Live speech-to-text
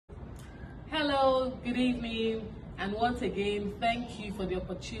Hello, good evening, and once again, thank you for the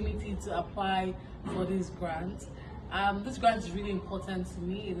opportunity to apply for this grant. This grant is really important to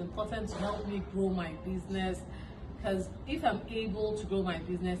me. It's important to help me grow my business, because if I'm able to grow my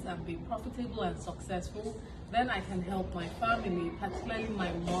business and be profitable and successful, then I can help my family, particularly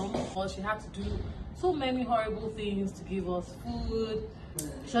my mom, because she had to do so many horrible things to give us food.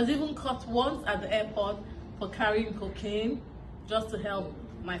 She was even caught once at the airport for carrying cocaine just to help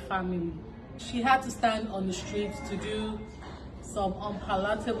my family. She had to stand on the streets to do some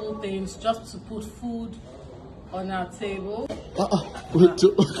unpalatable things just to put food on our table. Wait,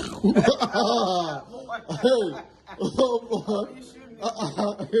 hey,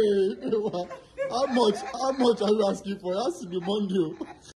 hey, how much are you asking for? It has to be Monday.